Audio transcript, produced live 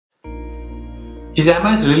Is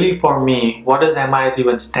MIS really for me? What does MIS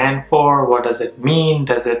even stand for? What does it mean?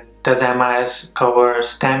 Does MIS cover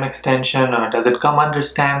STEM extension, or does it come under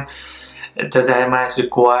STEM? Does MIS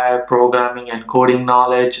require programming and coding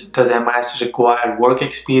knowledge? Does MIS require work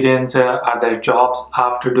experience? Are there jobs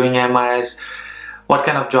after doing MIS? What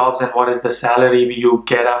kind of jobs and what is the salary you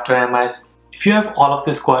get after MIS? If you have all of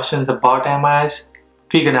these questions about MIS,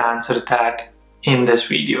 we're gonna answer that in this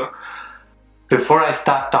video. Before I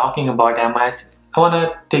start talking about MIS, I want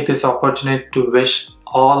to take this opportunity to wish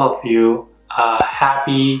all of you a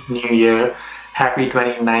happy new year, happy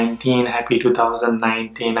 2019, happy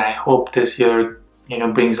 2019. I hope this year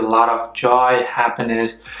brings a lot of joy,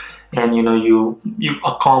 happiness, and you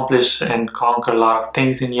accomplish and conquer a lot of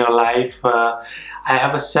things in your life. I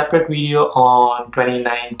have a separate video on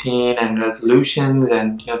 2019 and resolutions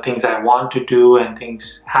and things I want to do and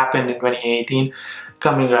things happened in 2018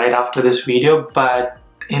 coming right after this video. But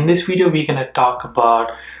in this video we're going to talk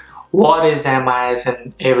about what is MIS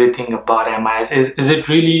and everything about MIS. Is it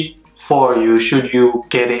really for you? Should you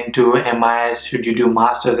get into MIS? Should you do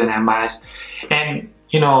masters in MIS? And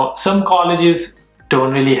some colleges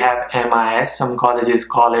don't really have MIS. Some colleges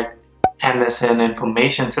call it MS in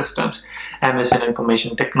Information Systems, MS in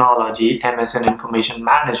Information Technology, MS in Information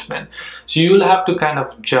Management. So you'll have to kind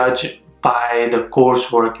of judge by the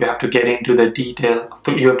coursework. You have to get into the detail.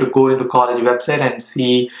 You have to go into college website and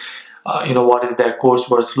see what is their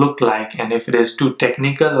coursework look like, and if it is too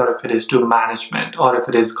technical or if it is too management or if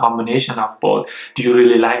it is combination of both. Do you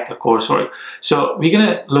really like the coursework? So we're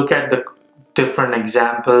gonna look at the different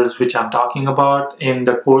examples which I'm talking about in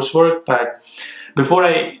the coursework. But before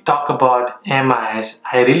I talk about MIS,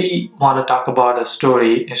 I really want to talk about a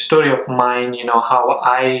story of mine, how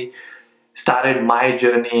I started my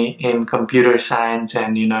journey in computer science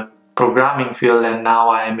and programming field, and now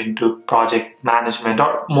I am into project management,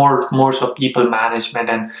 or more so people management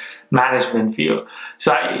and management field.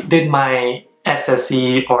 So I did my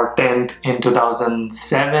SSE or 10th in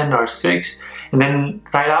 2007 or 6, and then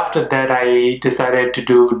right after that I decided to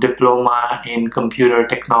do diploma in computer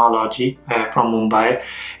technology from Mumbai.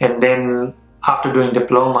 And then after doing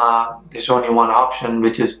diploma, there's only one option,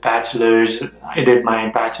 which is bachelor's. I did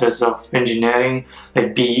my bachelor's of engineering,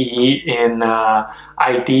 like BE in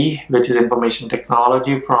IT, which is information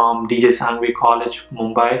technology, from DJ Sangvi College,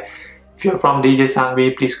 Mumbai. If you're from DJ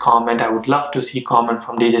Sangvi, please comment. I would love to see comment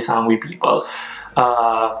from DJ Sangvi people.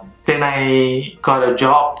 Then I got a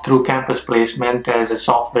job through campus placement as a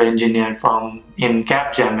software engineer in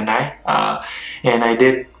Capgemini, and I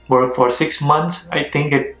did work for 6 months. I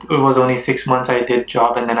think it was only 6 months I did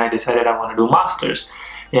job, and then I decided I want to do masters,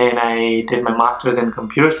 and I did my masters in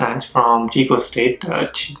computer science from Chico State,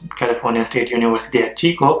 California State University at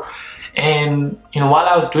Chico. And while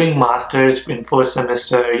I was doing masters in first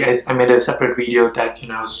semester, I made a separate video that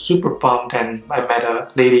I was super pumped, and I met a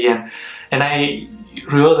lady, and I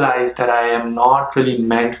realized that I am not really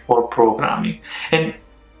meant for programming. And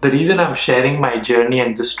the reason I'm sharing my journey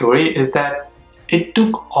and the story is that it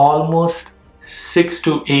took almost 6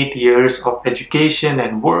 to 8 years of education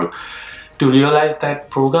and work to realize that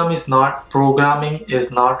programming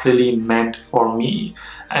is not really meant for me.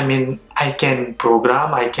 I mean, I can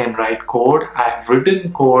program, I can write code. I've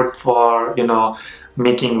written code for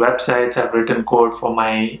making websites. I've written code for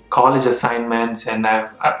my college assignments, and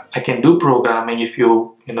I can do programming. If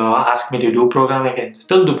you ask me to do programming, I can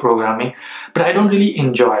still do programming, but I don't really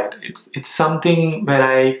enjoy it. It's something where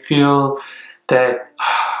I feel that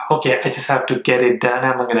okay, I just have to get it done.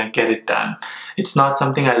 I'm gonna get it done. It's not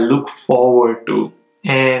something I look forward to,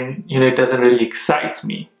 and it doesn't really excite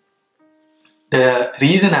me. The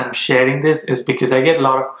reason I'm sharing this is because I get a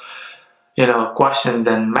lot of questions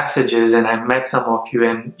and messages, and I met some of you,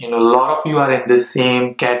 and a lot of you are in the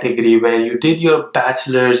same category where you did your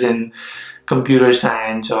bachelor's in computer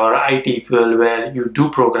science or IT field where you do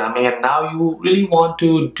programming, and now you really want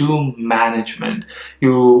to do management.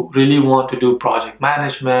 You really want to do project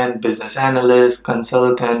management, business analyst,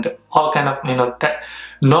 consultant, all kind of that.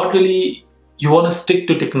 Not really, you want to stick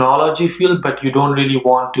to technology field, but you don't really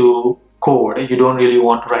want to code. You don't really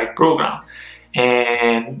want to write program.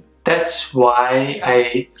 And that's why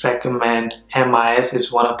I recommend MIS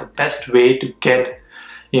is one of the best way to get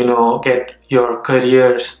your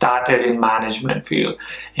career started in management field.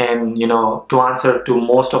 And to answer to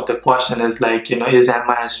most of the question is like, is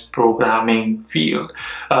MIS programming field?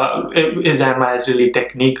 Is MIS really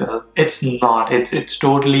technical? It's not. It's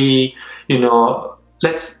totally,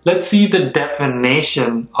 let's see the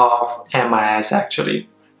definition of MIS actually.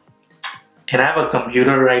 And I have a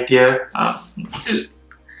computer right here,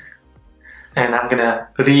 and I'm gonna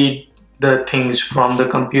read the things from the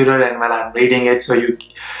computer, and while I'm reading it,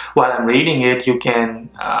 while I'm reading it, you can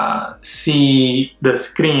see the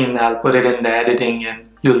screen. I'll put it in the editing, and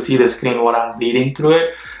you'll see the screen what I'm reading through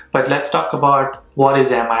it. But let's talk about what is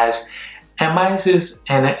MIS. MIS is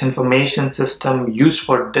an information system used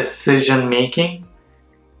for decision making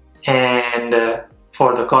and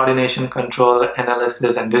for the coordination, control,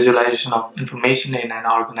 analysis, and visualization of information in an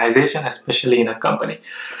organization, especially in a company.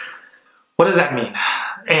 What does that mean?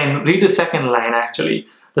 And read the second line actually.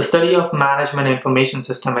 The study of management information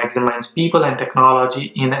system examines people and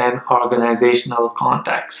technology in an organizational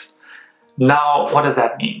context. Now, what does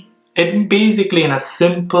that mean? It basically, in a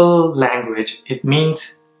simple language, it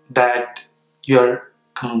means that you're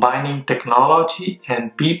combining technology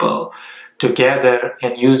and people together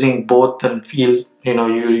and using both the field,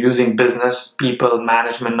 you're using business, people,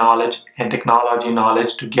 management knowledge and technology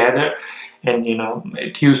knowledge together, and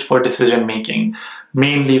it's used for decision making,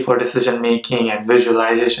 mainly for decision making and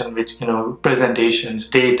visualization, which presentations,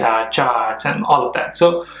 data, charts, and all of that.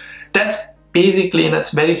 So that's basically, in a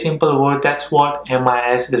very simple word, that's what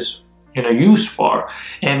MIS is used for.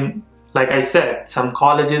 And like I said, some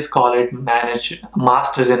colleges call it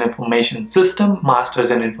Masters in Information System,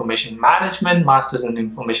 Masters in Information Management, Masters in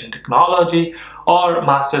Information Technology, or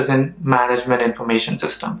Masters in Management Information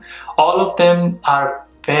System. All of them are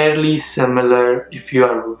fairly similar. If you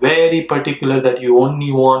are very particular that you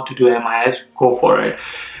only want to do MIS, go for it.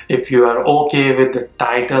 If you are okay with the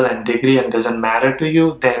title and degree and doesn't matter to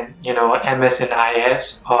you, then MS in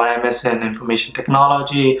IS or MS in Information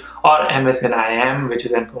Technology or MS in IM, which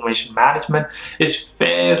is Information Management, is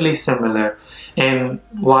fairly similar. And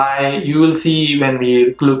why you will see when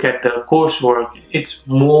we look at the coursework, it's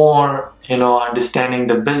more understanding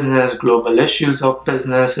the business, global issues of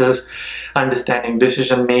businesses, understanding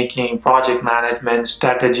decision making, project management,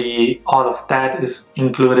 strategy, all of that is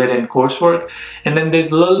included in coursework. And then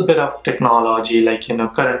there's a little bit of technology, like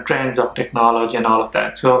current trends of technology and all of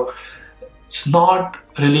that. So it's not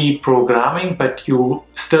really programming, but you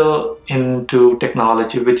still into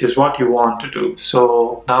technology, which is what you want to do.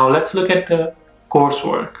 So now let's look at the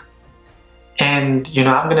coursework. And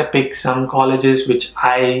I'm gonna pick some colleges which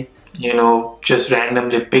I just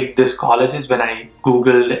randomly picked these colleges when I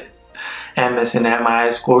googled MS and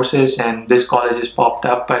MIS courses, and this college is popped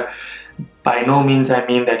up. But by no means I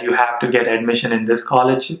mean that you have to get admission in this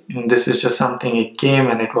college. And this is just something it came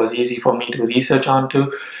and it was easy for me to research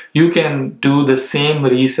onto. You can do the same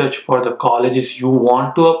research for the colleges you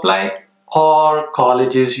want to apply, or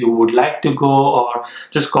colleges you would like to go, or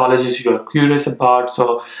just colleges you are curious about.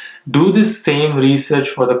 So do the same research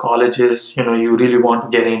for the colleges you really want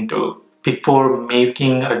to get into before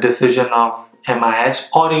making a decision of MIS,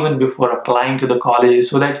 or even before applying to the colleges,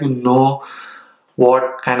 so that you know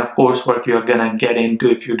what kind of coursework you're gonna get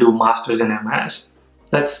into if you do Masters in MIS.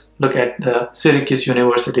 Let's look at the Syracuse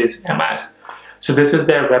University's MIS. So this is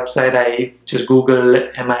their website. I just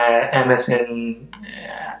googled MS in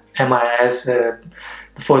MIS. The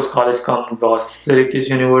first college come was Syracuse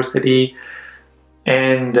University,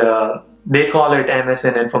 and they call it MS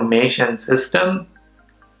in Information System.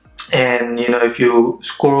 And if you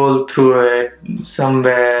scroll through it,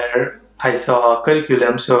 somewhere I saw a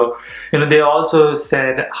curriculum. So they also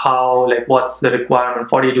said how, like, what's the requirement,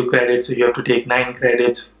 42 credits, so you have to take 9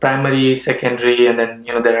 credits, primary, secondary, and then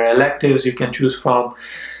there are electives you can choose from.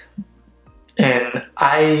 And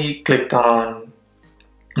I clicked on,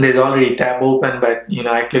 there's already a tab open, but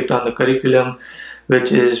I clicked on the curriculum,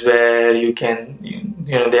 which is where you can,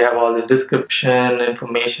 they have all this description,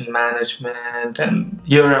 information management, and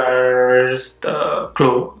here are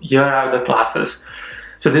the classes.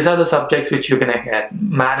 So these are the subjects which you're gonna get.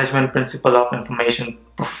 Management principle of information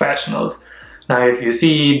professionals. Now if you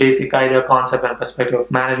see basic idea, concept, and perspective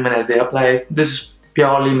of management as they apply, this is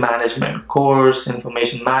purely management course,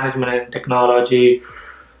 information management and technology.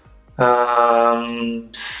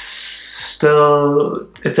 Still,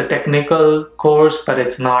 it's a technical course, but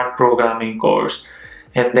it's not programming course.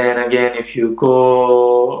 And then again, if you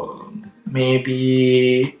go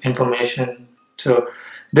maybe information, so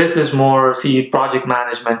this is more, see, project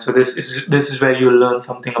management. So this is where you learn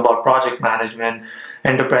something about project management,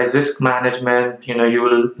 enterprise risk management. You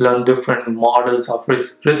will learn different models of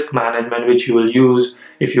risk management, which you will use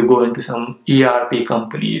if you go into some ERP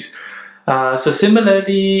companies. So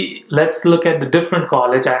similarly, let's look at the different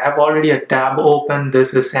college. I have already a tab open.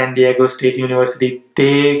 This is San Diego State University.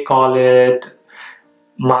 They call it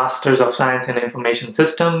Masters of Science in Information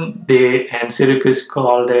System. And Syracuse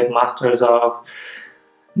called it Masters of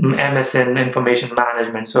MS in Information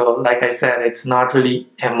Management. So like I said, it's not really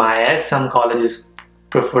MIS. Some colleges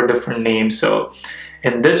prefer different names. So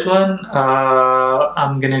In this one,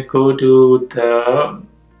 I'm gonna go to the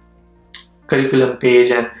curriculum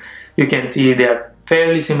page, and you can see they are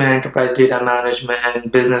fairly similar: enterprise data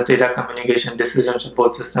management, business data communication, decision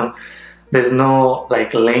support system. There's no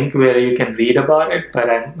like link where you can read about it, but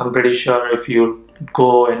I'm pretty sure if you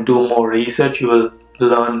go and do more research, you will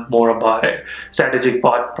learn more about it. Strategic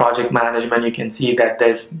project management, you can see that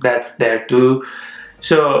that's there too.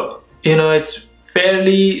 So it's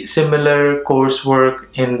fairly similar coursework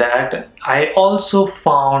in that. I also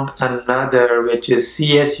found another, which is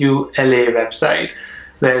CSU LA website,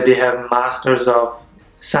 where they have Masters of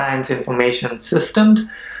Science Information Systems,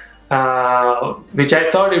 which I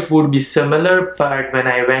thought it would be similar, but when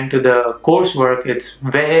I went to the coursework, it's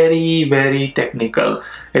very, very technical.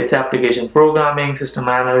 It's application programming, system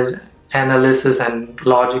analysis and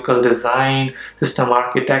logical design, system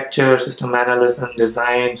architecture, system analysis and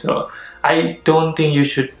design. So I don't think you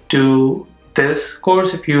should do this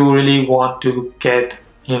course if you really want to get,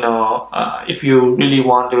 if you really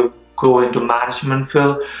want to go into management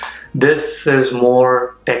field. This is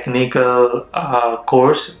more technical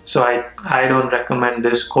course, so I don't recommend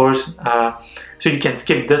this course. So you can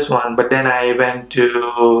skip this one. But then I went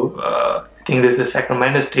to I think this is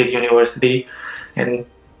Sacramento State University, and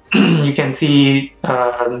you can see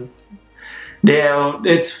there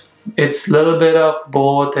it's a little bit of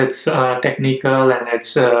both. It's technical, and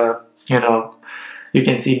it's you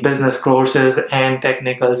can see business courses and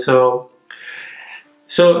technical. So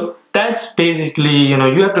that's basically,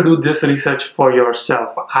 you have to do this research for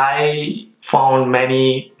yourself. I found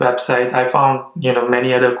many websites, I found,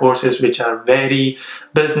 many other courses which are very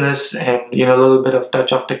business and, a little bit of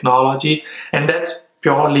touch of technology. And that's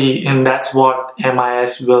purely, and that's what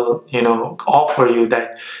MIS will, offer you,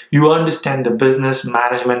 that you understand the business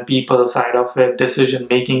management people side of it, decision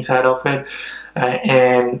making side of it,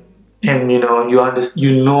 and you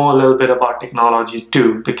know a little bit about technology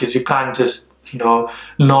too, because you can't just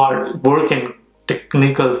not work in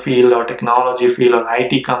technical field or technology field or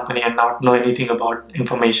IT company and not know anything about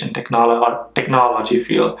information technology or technology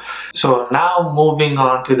field. So now moving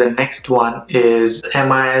on to the next one is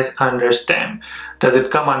MIS under STEM. Does it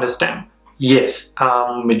come under STEM? Yes.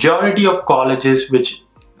 Majority of colleges which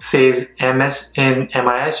says MS in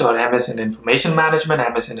MIS or MS in Information Management,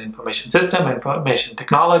 MS in Information System, Information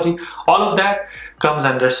Technology, all of that comes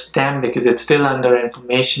under STEM because it's still under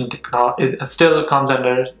information technology. It still comes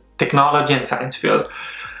under technology and science field.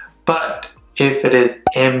 But if it is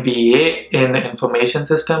MBA in Information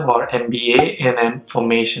System or MBA in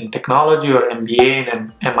Information Technology or MBA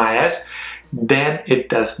in MIS, then it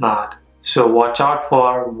does not. So watch out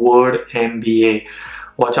for word MBA.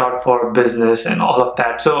 Watch out for business and all of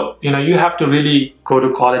that. So you have to really go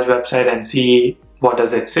to college website and see what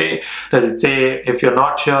does it say. Does it say, if you're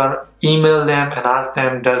not sure, email them and ask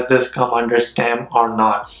them, does this come under STEM or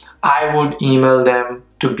not? I would email them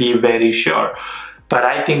to be very sure. But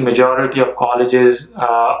I think majority of colleges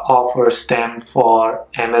offer STEM for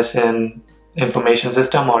MS in Information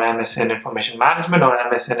System or MS in Information Management or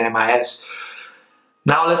MS in MIS.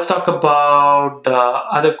 Now let's talk about the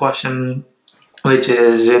other question, which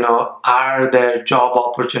is, are there job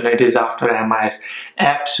opportunities after MIS?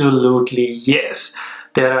 Absolutely yes.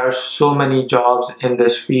 There are so many jobs in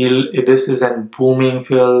this field. This is a booming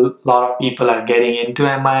field. A lot of people are getting into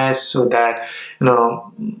MIS, so that,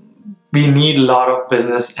 we need a lot of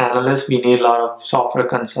business analysts. We need a lot of software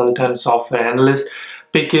consultants, software analysts,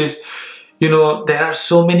 because, there are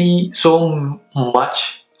so much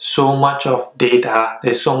of data.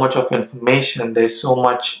 There's so much of information. There's so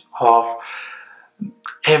much of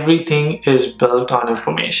everything is built on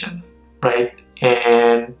information, right?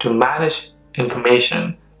 And to manage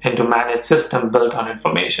information and to manage system built on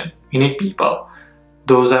information, we need people.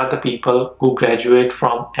 Those are the people who graduate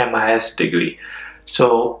from MIS degree.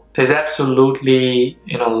 So there's absolutely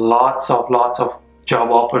lots of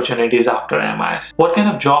job opportunities after MIS. What kind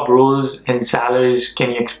of job roles and salaries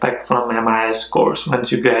can you expect from MIS course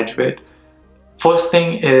once you graduate? First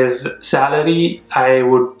thing is salary. I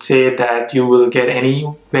would say that you will get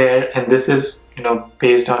anywhere, and this is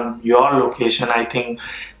based on your location. I think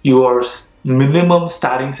your minimum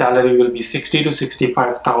starting salary will be $60,000 to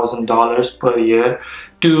 $65,000 per year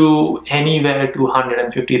to anywhere to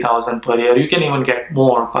 $150,000 per year. You can even get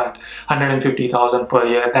more, but $150,000 per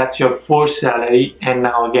year, that's your first salary. And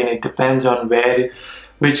now again, it depends on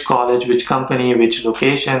which college, which company, which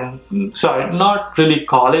location. Sorry, not really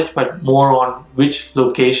college, but more on which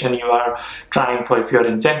location you are trying for. If you're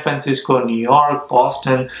in San Francisco, New York,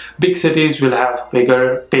 Boston, big cities will have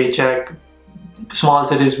bigger paycheck. Small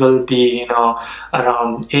cities will be, you know,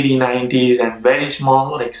 around 80, 90s, and very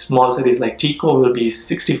small, like small cities like Chico will be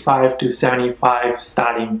 65 to 75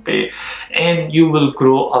 starting pay, and you will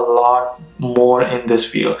grow a lot more in this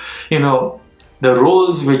field. You know, the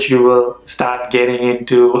roles which you will start getting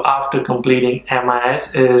into after completing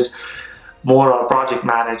MIS is more a project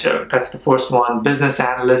manager. That's the first one. Business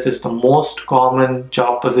analyst is the most common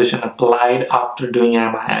job position applied after doing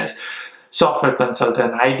MIS. Software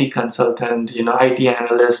consultant, IT consultant, you know, IT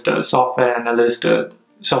analyst, software analyst,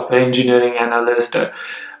 software engineering analyst,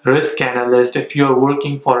 risk analyst. If you're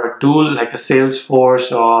working for a tool like a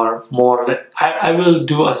Salesforce or more, I will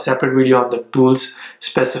do a separate video on the tools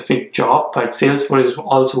specific job, but Salesforce is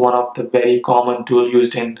also one of the very common tool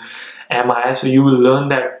used in MIS. So you will learn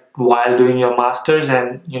that while doing your masters,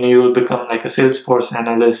 and you know, you will become like a Salesforce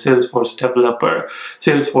analyst, Salesforce developer,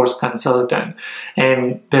 Salesforce consultant.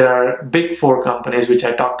 And there are big four companies which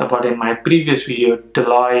I talked about in my previous video,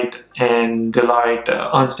 Deloitte,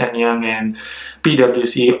 Ernst & Young, and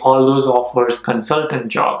PwC. All those offers consultant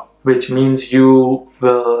job, which means you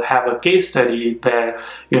will have a case study where,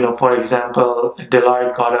 you know, for example,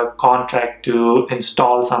 Deloitte got a contract to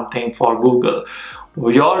install something for Google.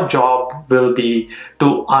 Your job will be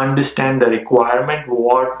to understand the requirement,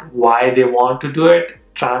 why they want to do it,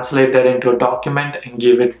 translate that into a document, and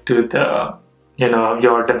give it to the, you know,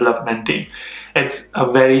 your development team. It's a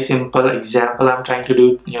very simple example I'm trying to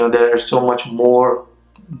do. You know, there's so much more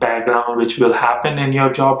background which will happen in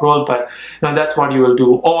your job role, but you know, that's what you will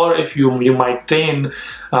do. Or if you might train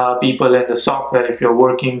people in the software, if you're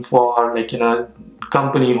working for, like, you know,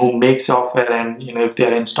 company who makes software, and you know, if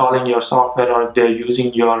they're installing your software or if they're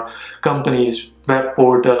using your company's web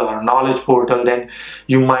portal or knowledge portal, then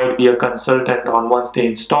you might be a consultant on once they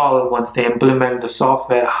implement the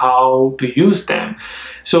software, how to use them.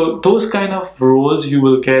 So those kind of roles you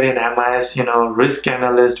will get in MIS. You know, risk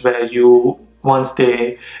analyst, where you, once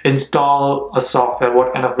they install a software,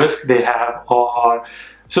 what kind of risk they have, or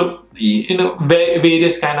so, you know,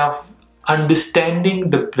 various kind of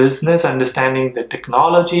understanding the business, understanding the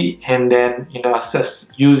technology, and then, you know, assess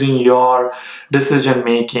using your decision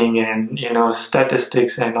making and, you know,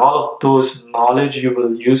 statistics and all of those knowledge you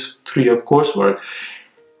will use through your coursework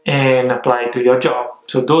and apply to your job.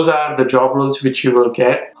 So those are the job roles which you will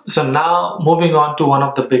get. So now moving on to one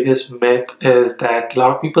of the biggest myth is that a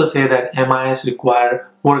lot of people say that MIS require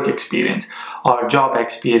work experience or job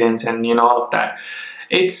experience, and you know, all of that.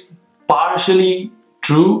 It's partially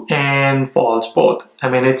true and false both. I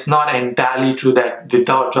mean, it's not entirely true that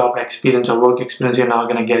without job experience or work experience you're not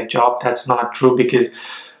going to get a job. That's not true, because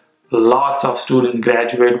lots of students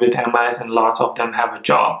graduate with MIS and lots of them have a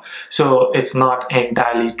job. So it's not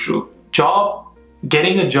entirely true.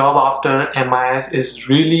 Getting a job after MIS is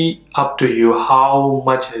really up to you. How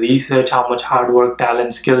much research, how much hard work,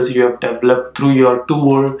 talent, skills you have developed through your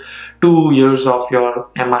 2 years of your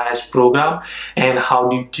MIS program, and how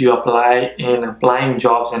did you apply in applying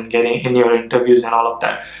jobs and getting in your interviews, and all of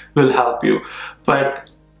that will help you. But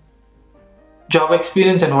job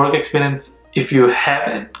experience and work experience, if you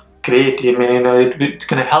haven't, great. I mean, you know, it's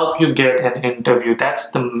going to help you get an interview.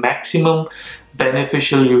 That's the maximum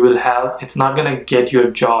beneficial you will have. It's not going to get you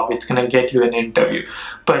a job, it's going to get you an interview.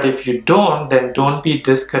 But if you don't, then don't be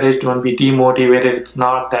discouraged, don't be demotivated. It's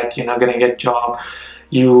not that you're not going to get a job.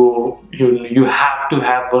 You have to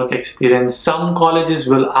have work experience. Some colleges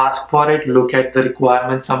will ask for it, look at the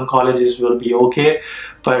requirements. Some colleges will be okay,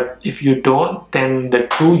 but if you don't, then the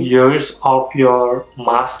 2 years of your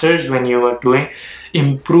masters when you are doing,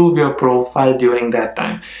 improve your profile during that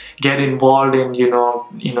time. Get involved in, you know,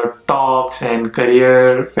 talks and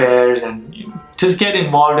career fairs, and just get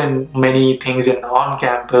involved in many things on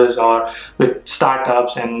campus or with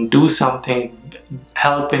startups, and do something,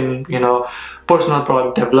 help in, you know,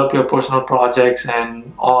 develop your personal projects,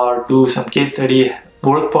 and or do some case study,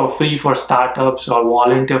 work for free for startups or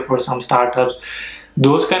volunteer for some startups.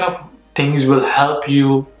 Those kind of things will help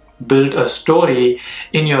you build a story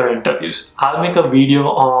in your interviews. I'll make a video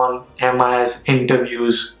on MIS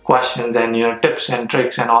interviews, questions, and, you know, tips and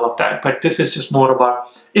tricks and all of that, but this is just more about,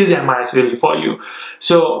 is MIS really for you?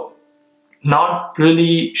 So not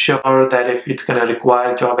really sure that if it's going to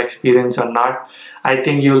require job experience or not. I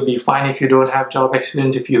think you'll be fine if you don't have job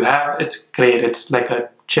experience. If you have, it's great. It's like a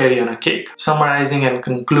cherry on a cake. Summarizing and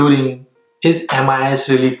concluding, is MIS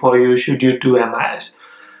really for you? Should you do MIS?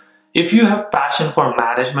 If you have passion for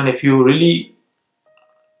management, if you really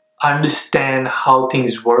understand how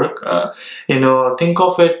things work, you know, think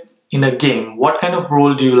of it in a game. What kind of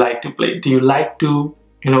role do you like to play? Do you like to,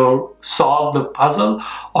 you know, solve the puzzle,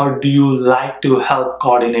 or do you like to help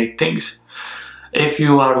coordinate things? If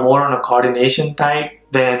you are more on a coordination type,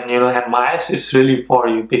 then MIS is really for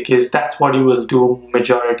you, because that's what you will do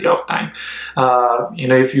majority of time.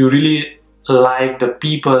 If you really like the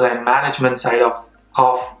people and management side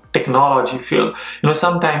of technology field,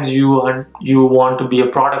 sometimes you want to be a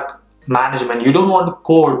product management. You don't want to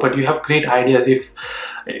code, but you have great ideas.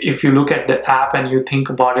 If you look at the app and you think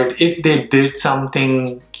about it, if they did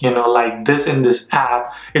something like this in this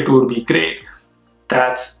app, it would be great.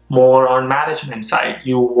 That's more on management side.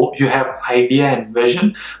 You have idea and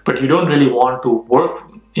vision, but you don't really want to work.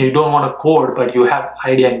 You don't want to code, but you have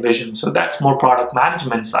idea and vision. So that's more product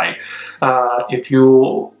management side. If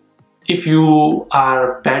you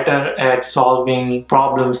are better at solving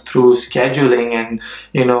problems through scheduling, and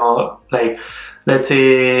like, let's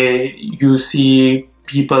say you see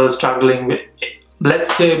people struggling with,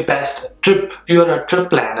 let's say, best trip. You're a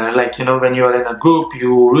trip planner, like when you are in a group,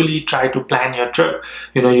 you really try to plan your trip.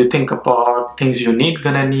 You think about things you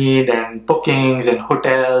gonna need, and bookings and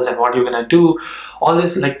hotels and what you're gonna do, all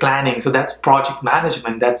this like planning. So that's project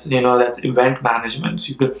management. That's that's event management. So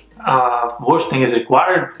you could worst thing is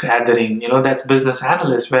required gathering. That's business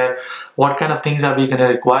analyst, where what kind of things are we gonna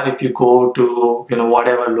require if you go to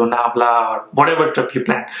whatever Lonavala or whatever trip you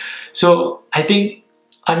plan. So I think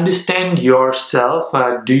understand yourself.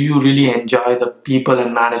 Do you really enjoy the people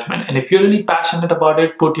and management? And if you're really passionate about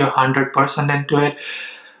it, put your 100% into it.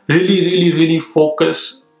 Really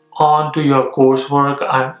focus on to your coursework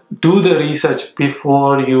and do the research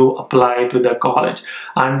before you apply to the college.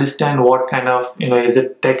 Understand what kind of, is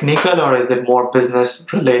it technical or is it more business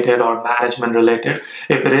related or management related?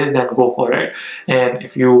 If it is, then go for it. And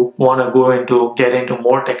if you want to get into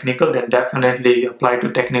more technical, then definitely apply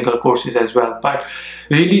to technical courses as well. But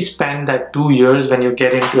really spend that 2 years when you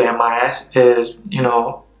get into MIS is,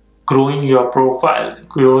 growing your profile,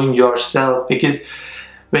 growing yourself, because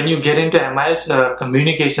when you get into MIS,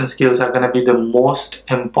 communication skills are going to be the most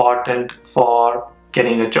important for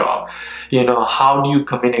getting a job. How do you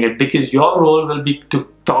communicate? Because your role will be to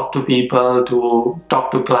talk to people, to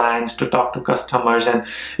talk to clients, to talk to customers. And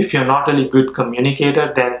if you're not really good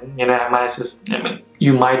communicator, then MIS is,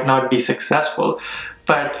 you might not be successful.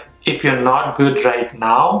 But if you're not good right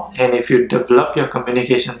now, and if you develop your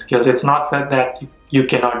communication skills, it's not said that you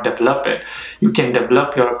cannot develop it. You can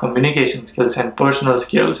develop your communication skills and personal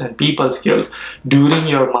skills and people skills during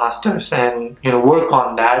your masters, and work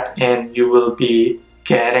on that, and you will be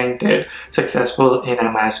guaranteed successful in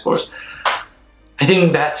MIS course. I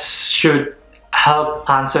think that should help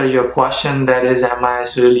answer your question, that is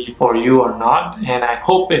MIS really for you or not, and I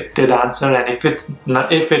hope it did answer. And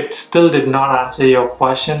if it still did not answer your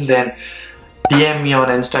question, then DM me on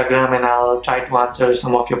Instagram and I'll try to answer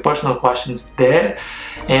some of your personal questions there.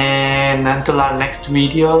 And until our next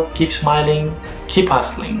video, keep smiling, keep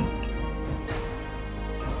hustling.